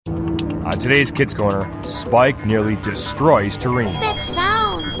On today's Kids Corner, Spike nearly destroys Tareen. That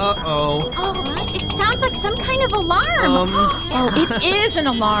sounds. Uh-oh. Oh, what? It sounds like some kind of alarm. Oh, it is an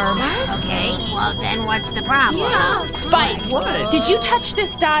alarm. Okay, well then what's the problem? Yeah. Spike, What? did you touch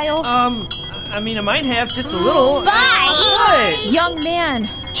this dial? I might have just a little. Spike! What? Young man,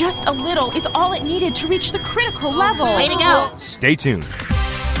 just a little is all it needed to reach the critical level. Way to go. Stay tuned.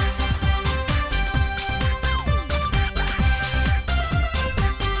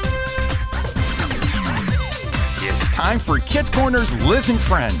 It's time for Kids Corner's Liz and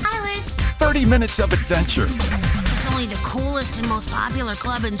Friends. Hi, Liz. 30 minutes of adventure. It's only the coolest and most popular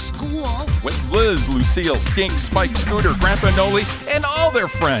club in school. With Liz, Lucille, Skink, Spike, Scooter, Grandpa Noli, and all their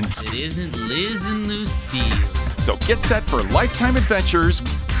friends. It isn't Liz and Lucille. So get set for lifetime adventures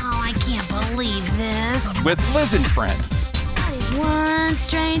Oh, I can't believe this. with Liz and Friends. That is one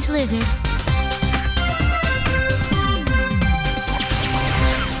strange lizard.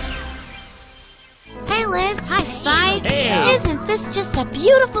 Hey, Liz. Hi, Spike. Hey. Isn't this just a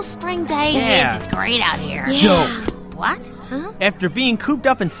beautiful spring day? Yeah. Yes, it's great out here. Dope. What? Huh? After being cooped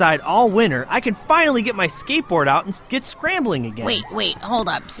up inside all winter, I can finally get my skateboard out and get scrambling again. Wait, hold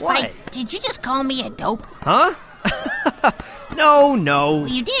up. Spike, What? did you just call me a dope? Huh? No.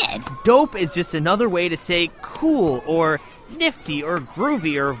 You did. Dope is just another way to say cool or nifty or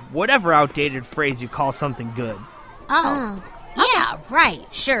groovy or whatever outdated phrase you call something good. Oh. Yeah, right.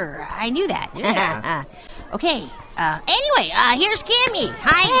 Sure. I knew that. Yeah. Okay. Anyway, here's Chamy.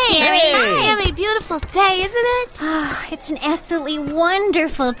 Hi, Chamy. Hey. Chamy, beautiful day, isn't it? It's an absolutely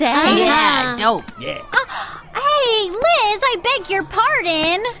wonderful day. Yeah, dope. Yeah. Hey, Liz, I beg your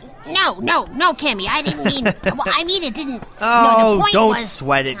pardon. No, Chamy. I didn't mean. Well, I mean, it didn't. Oh, no, the point don't was,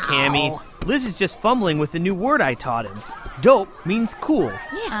 sweat it, Chamy. No. Liz is just fumbling with the new word I taught him. Dope means cool.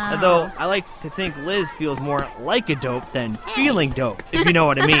 Yeah. Although I like to think Liz feels more like a dope than feeling dope, if you know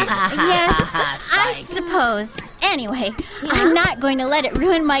what I mean. Yes, I Spike. suppose. Anyway, I'm not going to let it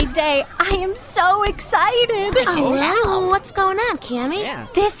ruin my day. I am so excited. Oh, what's going on, Chamy? Yeah.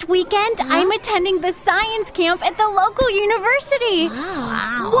 This weekend, I'm attending the science camp at the local university.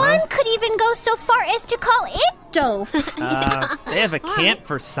 Wow. One could even go so far as to call it dope. They have a camp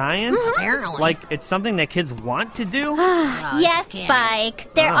for science? Apparently. Like it's something that kids want to do? Yes, Chamy.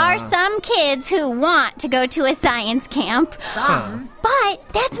 Spike. There are some kids who want to go to a science camp. Some.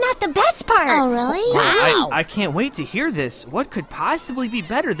 But that's not the best part. Oh, really? Wow. I can't wait to hear this. What could possibly be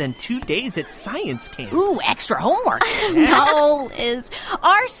better than 2 days at science camp? Ooh, extra homework. No, Liz.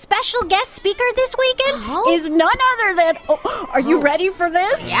 Our special guest speaker this weekend is none other than... Oh, are you ready for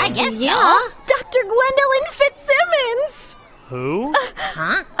this? Yeah, I guess so. Dr. Gwendolyn Fitzsimmons. Who?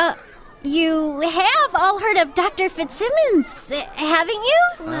 Huh? You have all heard of Dr. Fitzsimmons, haven't you?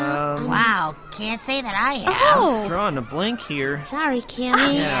 Wow. Can't say that I have. Oh. Drawing a blank here. Sorry,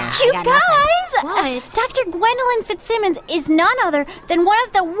 Cammy. Yeah, You I got guys! nothing. What? Dr. Gwendolyn Fitzsimmons is none other than one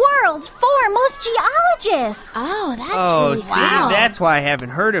of the world's foremost geologists. Oh, that's Oh, really see, wow. that's why I haven't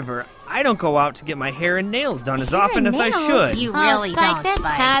heard of her. I don't go out to get my hair and nails done as often as I should. You really don't, that's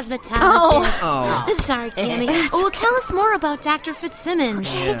Spike. cosmetologist. Oh. Sorry, Cammy. Oh, tell us more about Dr.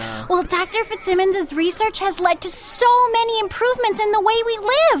 Fitzsimmons. Yeah. Well, Dr. Fitzsimmons' research has led to so many improvements in the way we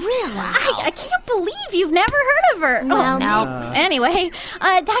live. Really? I can't believe you've never heard of her. Well, no. Anyway,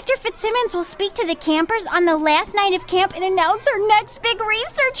 Dr. Fitzsimmons will speak to the campers on the last night of camp and announce her next big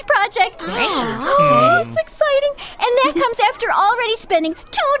research project. Great. Oh, it's exciting. And that comes after already spending 2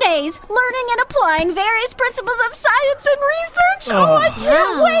 days learning and applying various principles of science and research. Oh, I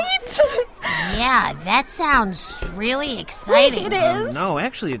can't wait. Yeah, that sounds really exciting. It is. No,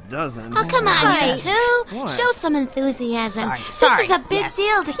 actually it doesn't. Oh, come on, you Spike. two. What? Show some enthusiasm. Sorry. This is a big Yes.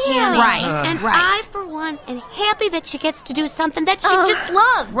 deal to Cammy. Right, And right. I, for one, am happy that she gets to do something that she just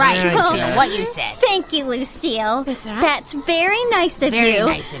loves. Right, Yeah, Lucille, yes. what you said. Thank you, Lucille. That's all right. That's very nice of Very you.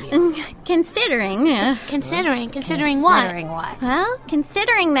 nice of you. Considering, Considering what? Considering what? well,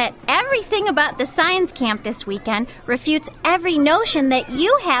 considering that everything about the science camp this weekend refutes every notion that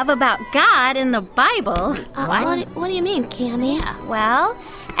you have about God in the Bible. What do you mean, Cammy? Well,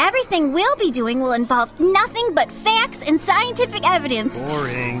 everything we'll be doing will involve nothing but facts and scientific evidence.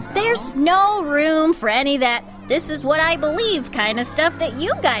 Boring. There's no room for any of that this is what I believe kind of stuff that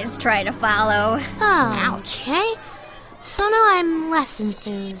you guys try to follow. Oh, ouch. Okay. So now I'm less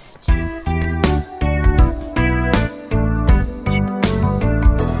enthused.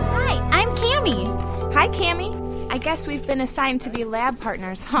 Hi, I'm Cammy. Hi, Cammy. I guess we've been assigned to be lab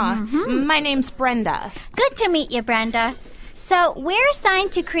partners, huh? My name's Brenda. Good to meet you, Brenda. So we're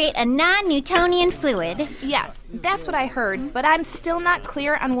assigned to create a non-Newtonian fluid. Yes, that's what I heard, but I'm still not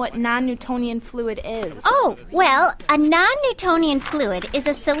clear on what non-Newtonian fluid is. Oh, well, a non-Newtonian fluid is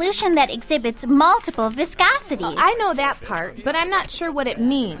a solution that exhibits multiple viscosities. I know that part, but I'm not sure what it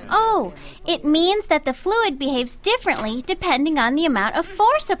means. Oh, it means that the fluid behaves differently depending on the amount of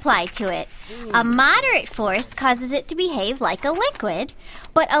force applied to it. A moderate force causes it to behave like a liquid,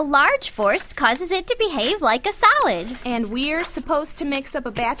 but a large force causes it to behave like a solid. And we're supposed to mix up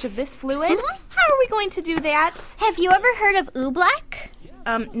a batch of this fluid? How are we going to do that? Have you ever heard of oobleck?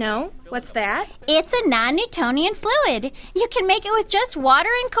 No. What's that? It's a non-Newtonian fluid. You can make it with just water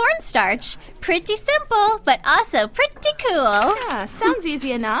and cornstarch. Pretty simple, but also pretty cool. Yeah, sounds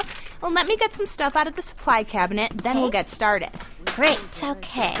easy enough. Well, let me get some stuff out of the supply cabinet, then we'll get started. Great,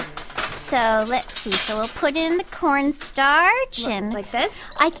 okay. So, let's see. So we'll put in the cornstarch and... Like this?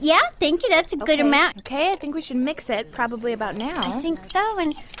 Yeah, thank you. That's a good amount. Okay, I think we should mix it probably about now. I think so,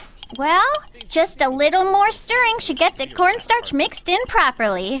 and... Well, just a little more stirring should get the cornstarch mixed in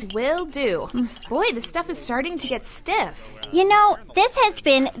properly. Will do. Boy, this stuff is starting to get stiff. You know, this has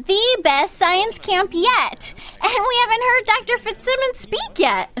been the best science camp yet. And we haven't heard Dr. Fitzsimmons speak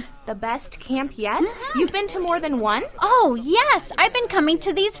yet. The best camp yet? You've been to more than one? Oh, yes. I've been coming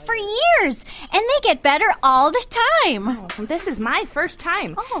to these for years. And they get better all the time. Oh, this is my first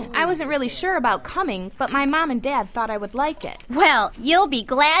time. I wasn't really sure about coming, but my mom and dad thought I would like it. Well, you'll be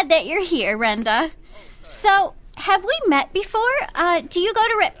glad that you're here, Brenda. So, have we met before? Do you go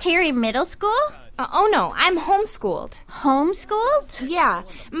to Reptarian Middle School? Oh, no, I'm homeschooled. Homeschooled? Yeah.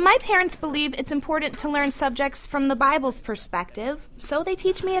 My parents believe it's important to learn subjects from the Bible's perspective, so they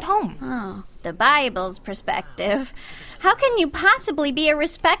teach me at home. Oh, the Bible's perspective. How can you possibly be a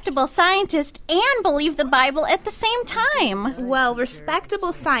respectable scientist and believe the Bible at the same time? Well,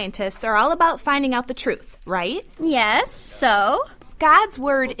 respectable scientists are all about finding out the truth, right? Yes, so? God's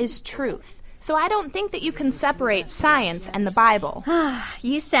word is truth. So I don't think that you can separate science and the Bible.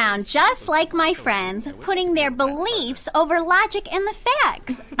 You sound just like my friends, putting their beliefs over logic and the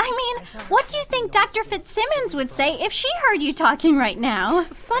facts. I mean, what do you think Dr. Fitzsimmons would say if she heard you talking right now?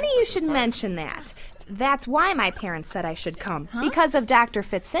 Funny you should mention that. That's why my parents said I should come, because of Dr.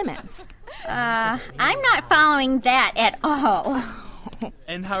 Fitzsimmons. I'm not following that at all.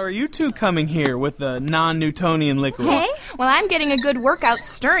 And how are you two coming here with the non-Newtonian liquid? Hey? Well, I'm getting a good workout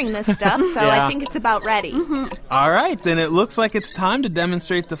stirring this stuff, so Yeah. I think it's about ready. All right, then it looks like it's time to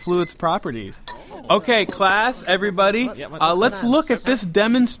demonstrate the fluid's properties. Okay, class, everybody, let's look at this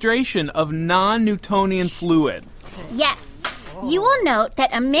demonstration of non-Newtonian fluid. Yes. You will note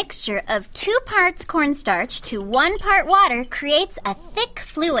that a mixture of 2 parts cornstarch to 1 part water creates a thick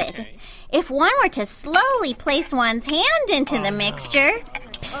fluid. If one were to slowly place one's hand into the mixture...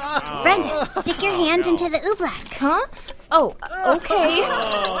 Psst, Brenda, stick your hand into the oobleck. Huh? Oh, okay.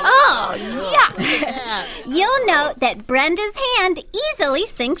 Oh, yeah. You'll note that Brenda's hand easily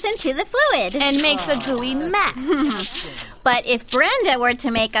sinks into the fluid. And makes a gooey mess. But if Brenda were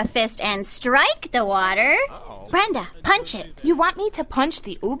to make a fist and strike the water... Brenda, punch it. You want me to punch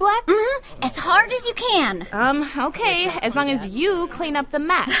the oobleck? As hard as you can. Okay, as long as you clean up the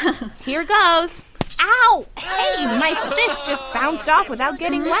mess. Here goes. Ow! Hey, my fist just bounced off without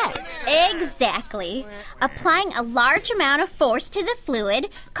getting wet. Exactly. Applying a large amount of force to the fluid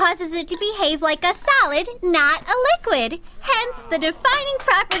causes it to behave like a solid, not a liquid. Hence the defining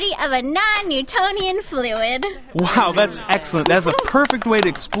property of a non-Newtonian fluid. Wow, that's excellent. That's a perfect way to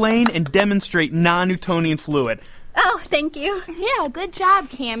explain and demonstrate non-Newtonian fluid. Oh, thank you. Yeah, good job,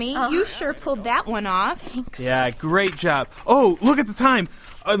 Chamy. You sure pulled that one off. Thanks. Yeah, great job. Oh, look at the time.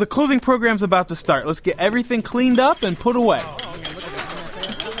 The closing program's about to start. Let's get everything cleaned up and put away.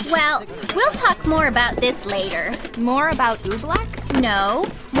 Well, we'll talk more about this later. More about oobleck? No,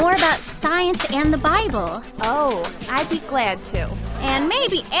 more about science and the Bible. Oh, I'd be glad to. And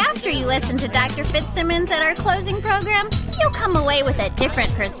maybe after you listen to Dr. Fitzsimmons at our closing program, you'll come away with a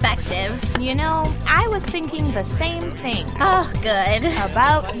different perspective. You know, I was thinking the same thing. Oh, good.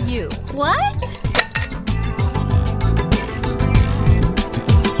 About you. What?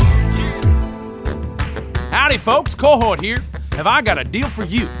 Howdy, folks. Cohort here. Have I got a deal for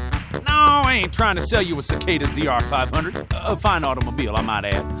you? No, I ain't trying to sell you a Cicada ZR500, a fine automobile, I might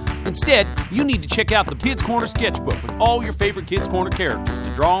add. Instead, you need to check out the Kids Corner sketchbook with all your favorite Kids Corner characters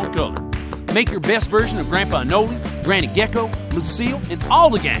to draw and color. Make your best version of Grandpa Noli, Granny Gecko, Lucille, and all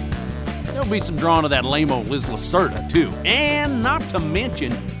the gang. There'll be some drawing of that lame-o Liz Lacerda, too. And not to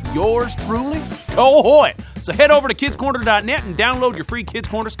mention yours truly, Cohoy. So head over to kidscorner.net and download your free Kids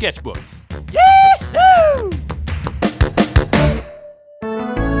Corner sketchbook. Yee-hoo!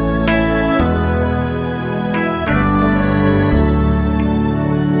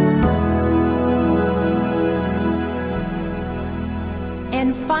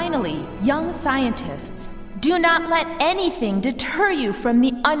 scientists, do not let anything deter you from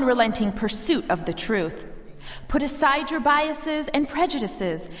the unrelenting pursuit of the truth. Put aside your biases and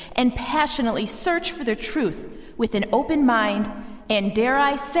prejudices and passionately search for the truth with an open mind and, dare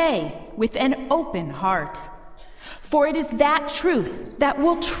I say, with an open heart. For it is that truth that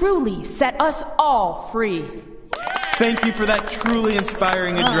will truly set us all free. Thank you for that truly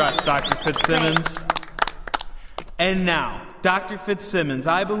inspiring address, Dr. Fitzsimmons. And now, Dr. Fitzsimmons,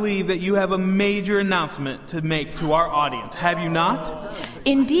 I believe that you have a major announcement to make to our audience, have you not?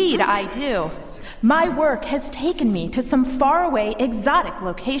 Indeed, I do. My work has taken me to some faraway, exotic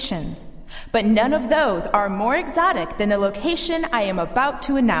locations, but none of those are more exotic than the location I am about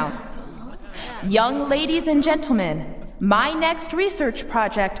to announce. Young ladies and gentlemen, my next research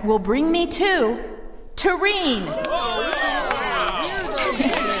project will bring me to Turin.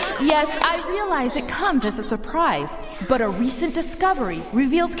 Yes, I realize it comes as a surprise, but a recent discovery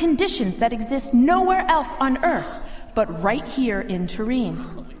reveals conditions that exist nowhere else on Earth, but right here in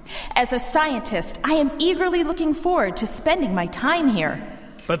Turin. As a scientist, I am eagerly looking forward to spending my time here.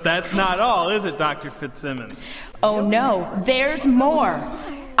 But that's not all, is it, Dr. Fitzsimmons? Oh no, there's more.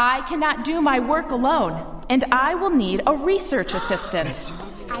 I cannot do my work alone, and I will need a research assistant.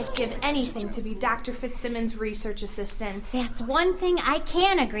 I'd give anything to be Dr. Fitzsimmons' research assistant. That's one thing I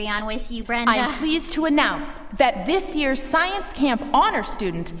can agree on with you, Brenda. I'm pleased to announce that this year's Science Camp Honor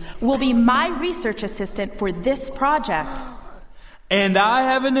Student will be my research assistant for this project. And I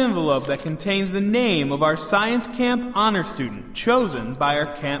have an envelope that contains the name of our Science Camp Honor Student, chosen by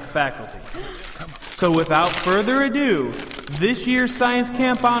our camp faculty. So without further ado, this year's Science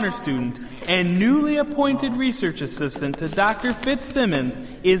Camp Honor Student and newly appointed research assistant to Dr. Fitzsimmons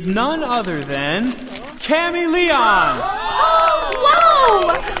is none other than Chamy Leon!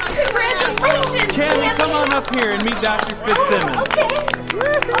 Whoa! Congratulations! Chamy, come on up here and meet Dr. Fitzsimmons. Okay.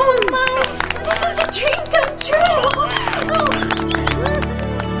 Oh my, this is a dream come true.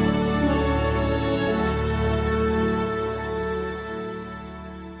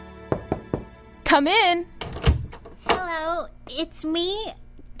 Come in. Hello, it's me,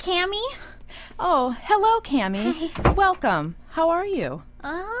 Chamy. Oh, hello, Chamy. Welcome. How are you?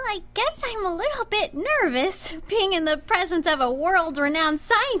 I guess I'm a little bit nervous, being in the presence of a world-renowned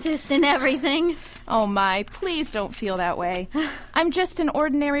scientist and everything. Oh my, please don't feel that way. I'm just an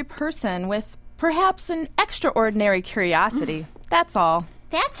ordinary person with perhaps an extraordinary curiosity. That's all.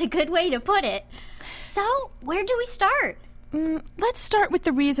 That's a good way to put it. So, where do we start? Let's start with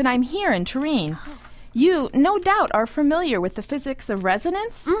the reason I'm here in Turin. You, no doubt, are familiar with the physics of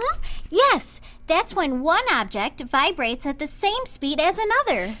resonance? Mm-hmm. Yes, that's when one object vibrates at the same speed as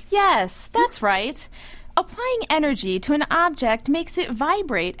another. Yes, that's right. Applying energy to an object makes it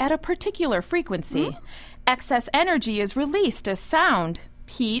vibrate at a particular frequency. Excess energy is released as sound,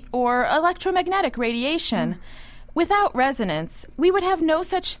 heat, or electromagnetic radiation. Without resonance, we would have no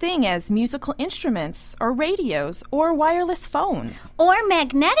such thing as musical instruments, or radios, or wireless phones. Or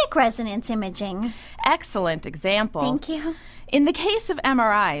magnetic resonance imaging. Excellent example. Thank you. In the case of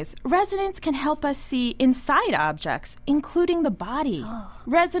MRIs, resonance can help us see inside objects, including the body.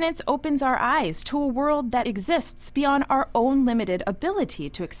 Resonance opens our eyes to a world that exists beyond our own limited ability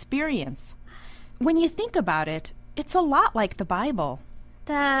to experience. When you think about it, it's a lot like the Bible.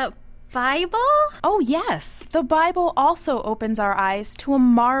 The Bible? Oh, yes. The Bible also opens our eyes to a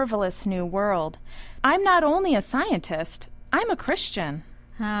marvelous new world. I'm not only a scientist, I'm a Christian.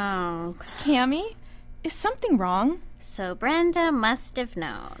 Oh. Chamy, is something wrong? So Brenda must have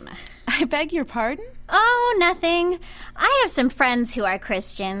known. I beg your pardon? Oh, nothing. I have some friends who are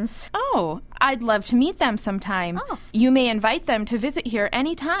Christians. Oh, I'd love to meet them sometime. Oh. You may invite them to visit here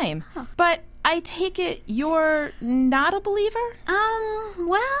anytime. Huh. But I take it you're not a believer?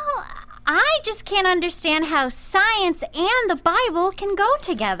 Well, I just can't understand how science and the Bible can go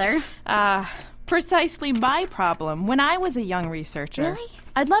together. Precisely my problem when I was a young researcher. Really?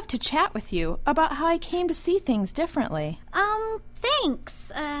 I'd love to chat with you about how I came to see things differently.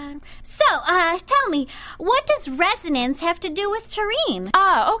 Thanks. So, tell me, what does resonance have to do with Turin?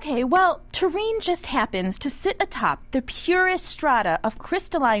 Okay. Well, Turin just happens to sit atop the purest strata of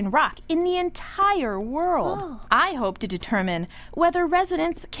crystalline rock in the entire world. Oh. I hope to determine whether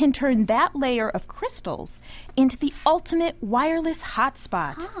resonance can turn that layer of crystals into the ultimate wireless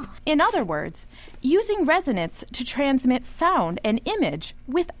hotspot. Oh. In other words, using resonance to transmit sound and image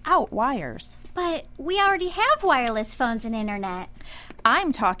without wires. But we already have wireless phones and internet.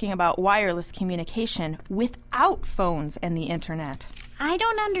 I'm talking about wireless communication without phones and the internet. I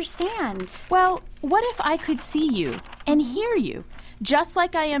don't understand. Well, what if I could see you and hear you, just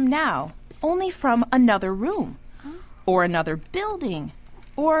like I am now, only from another room, or another building,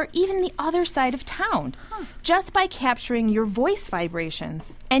 or even the other side of town, just by capturing your voice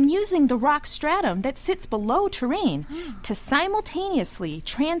vibrations and using the rock stratum that sits below terrain to simultaneously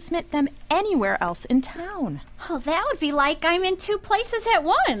transmit them anywhere else in town. Oh, that would be like I'm in 2 places at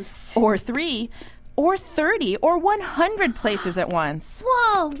once. Or 3, or 30, or 100 places at once.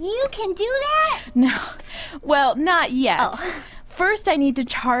 Whoa, you can do that? No, well, not yet. Oh. First, I need to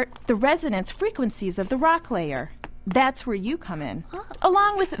chart the resonance frequencies of the rock layer. That's where you come in,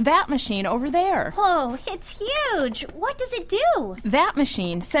 along with that machine over there. Whoa, it's huge. What does it do? That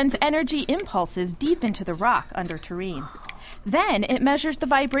machine sends energy impulses deep into the rock under terrain. Then it measures the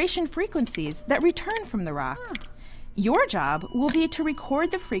vibration frequencies that return from the rock. Your job will be to record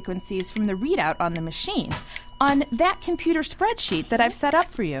the frequencies from the readout on the machine on that computer spreadsheet that I've set up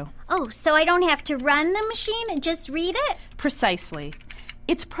for you. Oh, so I don't have to run the machine and just read it? Precisely.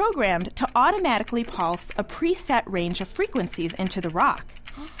 It's programmed to automatically pulse a preset range of frequencies into the rock.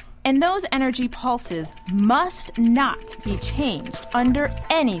 And those energy pulses must not be changed under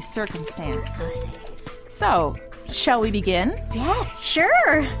any circumstance. So, shall we begin? Yes,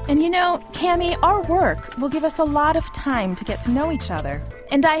 sure. And you know, Chamy, our work will give us a lot of time to get to know each other.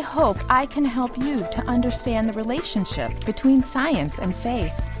 And I hope I can help you to understand the relationship between science and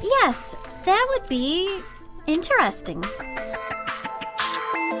faith. Yes, that would be interesting.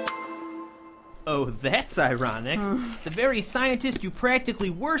 Oh, that's ironic. The very scientist you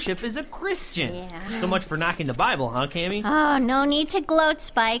practically worship is a Christian. Yeah. So much for knocking the Bible, huh, Chamy? Oh, no need to gloat,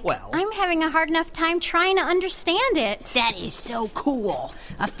 Spike. Well. I'm having a hard enough time trying to understand it. That is so cool.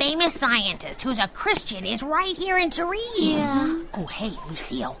 A famous scientist who's a Christian is right here in Turin. Yeah. Oh, hey,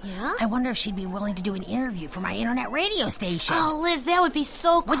 Lucille. Yeah? I wonder if she'd be willing to do an interview for my internet radio station. Oh, Liz, that would be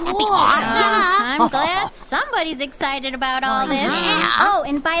so cool. Wouldn't that be awesome? I'm glad somebody's excited about all this. yeah. Oh,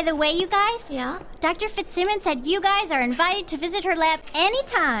 and by the way, you guys, Yeah? Dr. Fitzsimmons said you guys are invited to visit her lab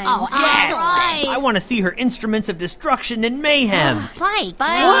anytime. Oh, Yes! excellent. I want to see her instruments of destruction and mayhem. Spike,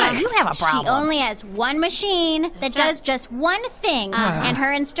 But you have a problem. She only has one machine that does just one thing, and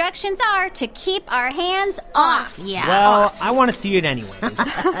her instructions are to keep our hands off. Yeah. Well, I want to see it anyways.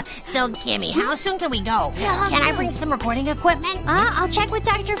 So, Kimmy, how soon can we go? Can I bring some recording equipment? I'll check with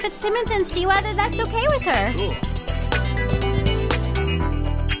Dr. Fitzsimmons and see whether that's okay with her. Cool.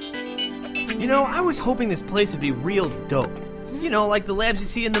 You know, I was hoping this place would be real dope. You know, like the labs you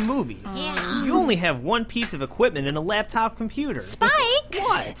see in the movies. Yeah. You only have one piece of equipment and a laptop computer. Spike!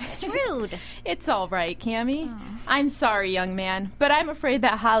 What? It's rude. It's all right, Chamy. I'm sorry, young man, but I'm afraid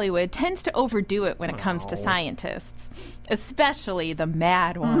that Hollywood tends to overdo it when it comes to scientists, especially the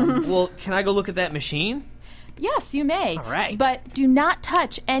mad ones. Well, can I go look at that machine? Yes, you may. All right. But do not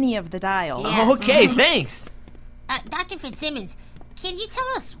touch any of the dials. Yes. Okay, thanks. Dr. Fitzsimmons, can you tell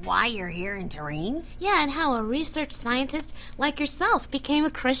us why you're here in Turin? Yeah, and how a research scientist like yourself became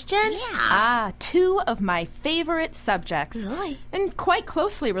a Christian? Ah, 2 of my favorite subjects. Really? And quite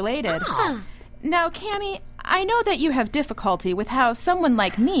closely related. Oh. Now, Chamy, I know that you have difficulty with how someone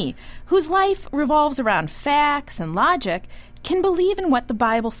like me, whose life revolves around facts and logic, can believe in what the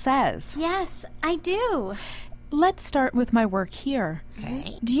Bible says. Yes, I do. Let's start with my work here.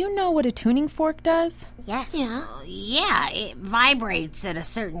 Okay. Do you know what a tuning fork does? Yes. Yeah. Yeah, it vibrates at a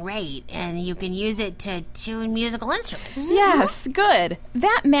certain rate, and you can use it to tune musical instruments. Yes, good.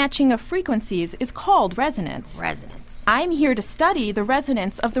 That matching of frequencies is called resonance. Resonance. I'm here to study the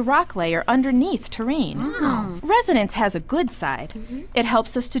resonance of the rock layer underneath terrain. Resonance has a good side. It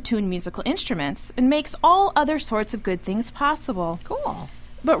helps us to tune musical instruments and makes all other sorts of good things possible. Cool.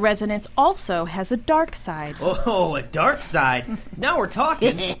 But resonance also has a dark side. Oh, a dark side. Now we're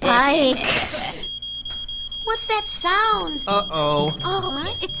talking. Spike. What's that sound? Uh-oh.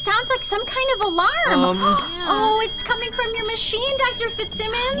 Oh, it sounds like some kind of alarm. Oh, it's coming from your machine, Dr.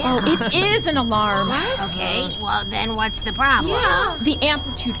 Fitzsimmons. It is an alarm. Okay, well, then what's the problem? The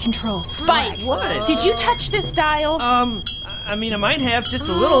amplitude control. Spike, What? did you touch this dial? I mean, I might have just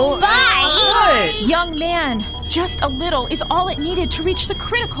a little. Spike! What? Young man, just a little is all it needed to reach the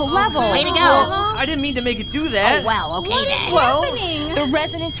critical level. Way to go. I didn't mean to make it do that. Oh, well, okay then. Well, The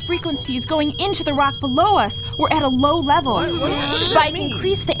resonance frequencies going into the rock below us were at a low level. What does that Spike mean?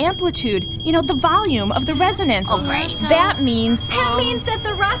 increased the amplitude, the volume of the resonance. Oh, great. That means That means that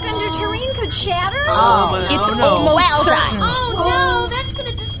the rock under terrain could shatter? it's no. almost Well certain. done. Oh, no, that's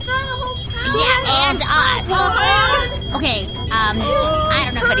gonna destroy the whole town. Yeah, and us. Okay, I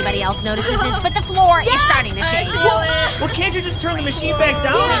don't know if anybody else notices this, but the floor is starting to shake. well, can't you just turn the machine back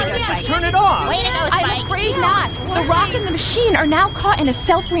down? Way to go, Spike. Turn it off. Way to go, I'm Spike. afraid not. The rock and the machine are now caught in a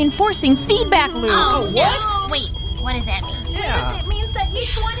self-reinforcing feedback loop. Oh, what? Wait, what does that mean? Liz, it means that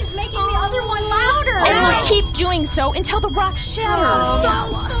each one is making the other one louder. And we'll keep doing so until the rock shatters. So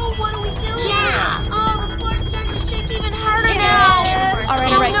what do we do? Yeah. Oh, the floor's starting to shake even harder All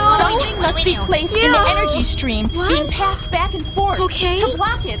right. Something must be placed in the energy stream, being passed back and forth to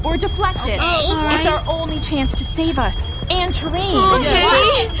block it or deflect it. It's our only chance to save us and Tareen. What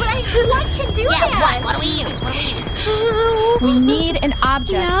can do that? What do we use? We need an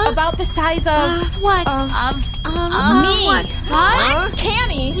object about the size of what? me. What?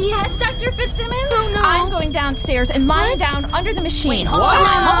 Chamy. Yes, Dr. Fitzsimmons? I'm going downstairs and lying down under the machine. Wait, hold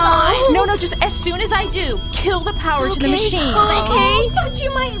on. No, just as soon as I do, kill the power to the machine. But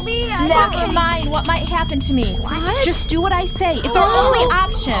you might be. Never mind what might happen to me. What? Just do what I say. It's our only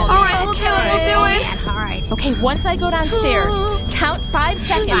option. All right, we'll do it. All right. Okay, once I go downstairs, count 5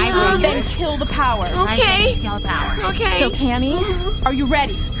 seconds, then kill the power. Okay. Let's kill the power. Okay. So, Chamy, are you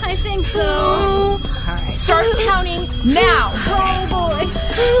ready? I think so. Start counting now. Oh, boy.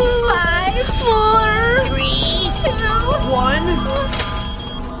 5, 4, 3, 2, 1.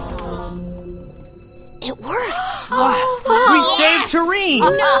 It works. We saved Tareen.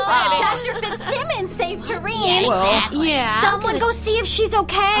 Dr. Fitzsimmons saved Tareen. Exactly. Someone go see if she's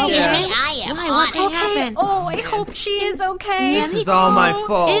okay. I am on What it. happened? Oh, I hope she is okay. This is all my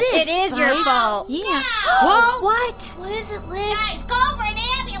fault. It is your fault. Yeah. What? What is it, Liz? Guys, call for an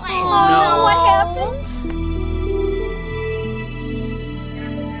ambulance. Oh, no. What happened?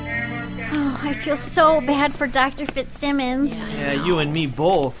 Oh, I feel so bad for Dr. Fitzsimmons. Yeah, you and me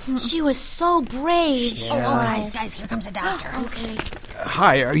both. She was so brave. Oh, guys, here comes a doctor.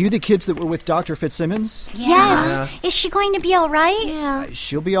 Hi, are you the kids that were with Dr. Fitzsimmons? Yes. Is she going to be all right? Yeah.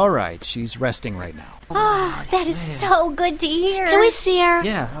 She'll be all right. She's resting right now. Oh, that is so good to hear. Can we see her?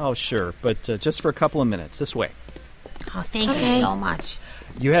 Yeah. Oh, sure, but just for a couple of minutes. This way. Oh, thank you so much.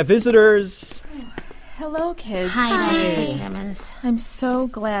 You have visitors. Hello, kids. Hi, Dr. Fitzsimmons. I'm so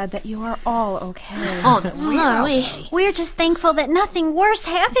glad that you are all okay. Oh, sorry. We're just thankful that nothing worse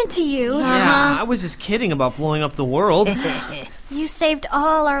happened to you. Yeah, I was just kidding about blowing up the world. You saved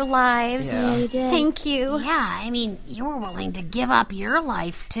all our lives. Yeah. You did. Thank you. Yeah, I mean, you were willing to give up your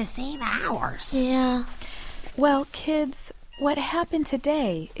life to save ours. Yeah. Well, kids, what happened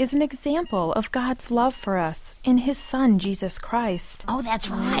today is an example of God's love for us in His Son, Jesus Christ. Oh, that's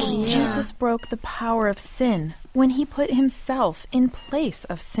right. Jesus broke the power of sin when He put Himself in place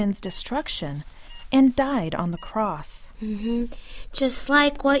of sin's destruction and died on the cross. Just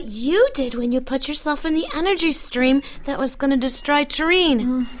like what you did when you put yourself in the energy stream that was going to destroy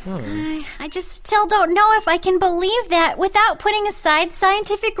Tareen. I just still don't know if I can believe that without putting aside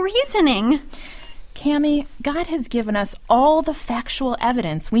scientific reasoning. Chamy, God has given us all the factual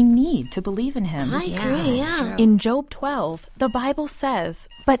evidence we need to believe in Him. I agree, yeah. In Job 12, the Bible says,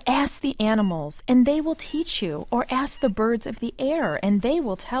 "But ask the animals, and they will teach you, or ask the birds of the air, and they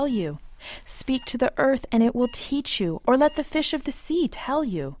will tell you. Speak to the earth, and it will teach you, or let the fish of the sea tell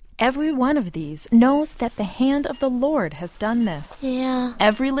you. Every one of these knows that the hand of the Lord has done this." Yeah.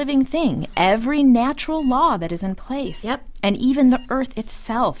 Every living thing, every natural law that is in place, Yep. and even the earth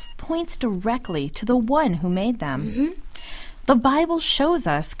itself points directly to the one who made them. The Bible shows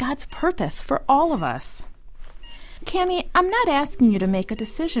us God's purpose for all of us. Chamy, I'm not asking you to make a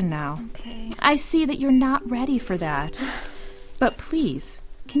decision now. Okay. I see that you're not ready for that. But please,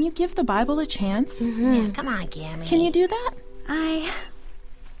 can you give the Bible a chance? Yeah, come on, Gammy. Can you do that?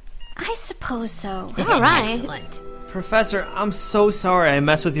 I suppose so. All right. Excellent. Professor, I'm so sorry I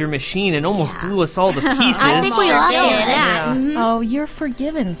messed with your machine and almost blew us all to pieces. I think we all did Yeah. that. Oh, you're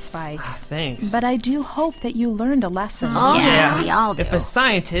forgiven, Spike. Thanks. But I do hope that you learned a lesson. Oh, Yeah, we all do. If a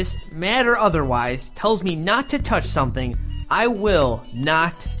scientist, mad or otherwise, tells me not to touch something, I will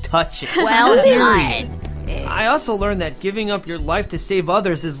not touch it. Well done. I also learned that giving up your life to save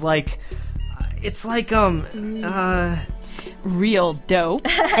others is like... It's like, Real dope.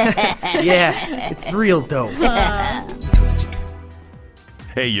 yeah, it's real dope.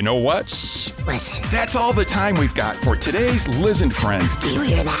 Hey, you know what? Listen. That's all the time we've got for today's Liz and Friends. Do you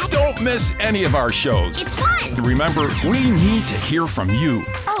hear that? Don't miss any of our shows. It's fun. Remember, we need to hear from you.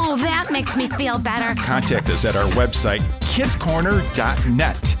 Oh, that makes me feel better. Contact us at our website,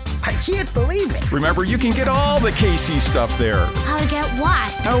 kidscorner.net. I can't believe it. Remember, you can get all the KC stuff there. How to get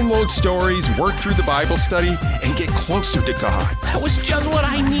what? Download stories, work through the Bible study, and get closer to God. That was just what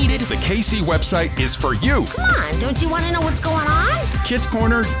I needed. The KC website is for you. Come on, don't you want to know what's going on?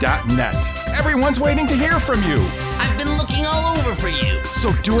 kidscorner.net. Everyone's waiting to hear from you. I've been looking all over for you.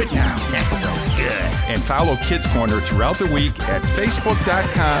 So do it now. That feels good. And follow Kids Corner throughout the week at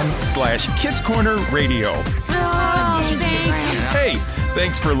facebook.com/kidscornerradio. Oh, thank you. Hey,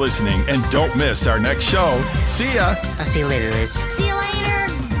 Thanks for listening, and don't miss our next show. See ya! I'll see you later, Liz. See you later.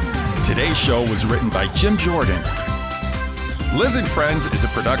 Today's show was written by Jim Jordan. Liz and Friends is a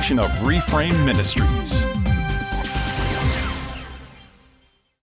production of Reframe Ministries.